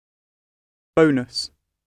Bonus.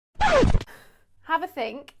 Have a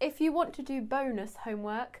think. If you want to do bonus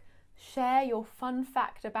homework, share your fun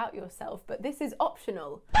fact about yourself, but this is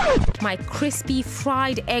optional. My crispy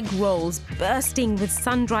fried egg rolls bursting with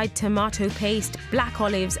sun-dried tomato paste, black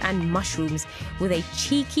olives and mushrooms with a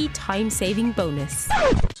cheeky time-saving bonus.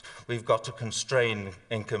 We've got to constrain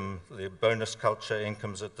income, the bonus culture,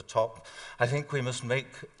 income's at the top. I think we must make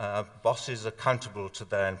bosses accountable to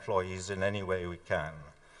their employees in any way we can.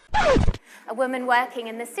 A woman working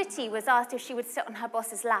in the city was asked if she would sit on her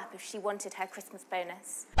boss's lap if she wanted her Christmas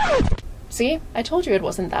bonus. See, I told you it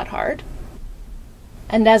wasn't that hard.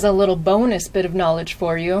 And as a little bonus bit of knowledge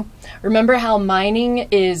for you, remember how mining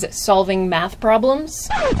is solving math problems?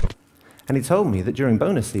 And he told me that during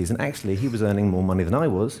bonus season, actually, he was earning more money than I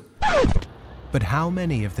was. But how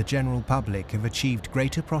many of the general public have achieved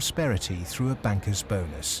greater prosperity through a banker's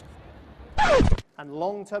bonus? And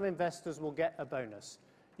long-term investors will get a bonus.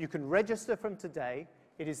 You can register from today.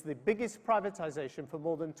 It is the biggest privatization for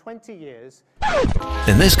more than 20 years.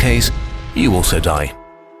 In this case, you also die.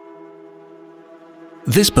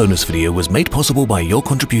 This bonus video was made possible by your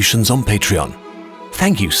contributions on Patreon.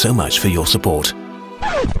 Thank you so much for your support.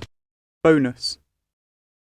 Bonus.